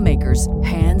your lawmakers,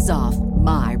 hands off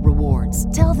my rewards.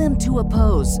 Tell them to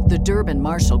oppose the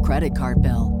Durbin-Marshall credit card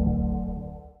bill.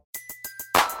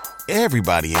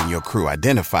 Everybody in your crew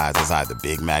identifies as either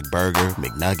Big Mac Burger,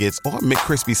 McNuggets, or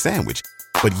McCrispy Sandwich.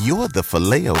 But you're the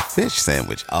Filet-O-Fish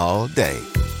Sandwich all day.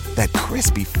 That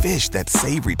crispy fish, that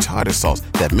savory tartar sauce,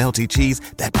 that melty cheese,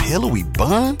 that pillowy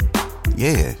bun.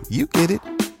 Yeah, you get it.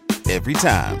 Every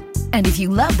time. And if you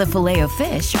love the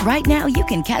Filet-O-Fish, right now you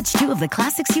can catch two of the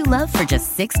classics you love for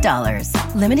just $6.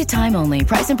 Limited time only.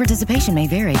 Price and participation may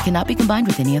vary. Cannot be combined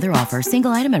with any other offer.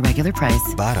 Single item at regular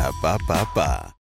price. Ba-da-ba-ba-ba.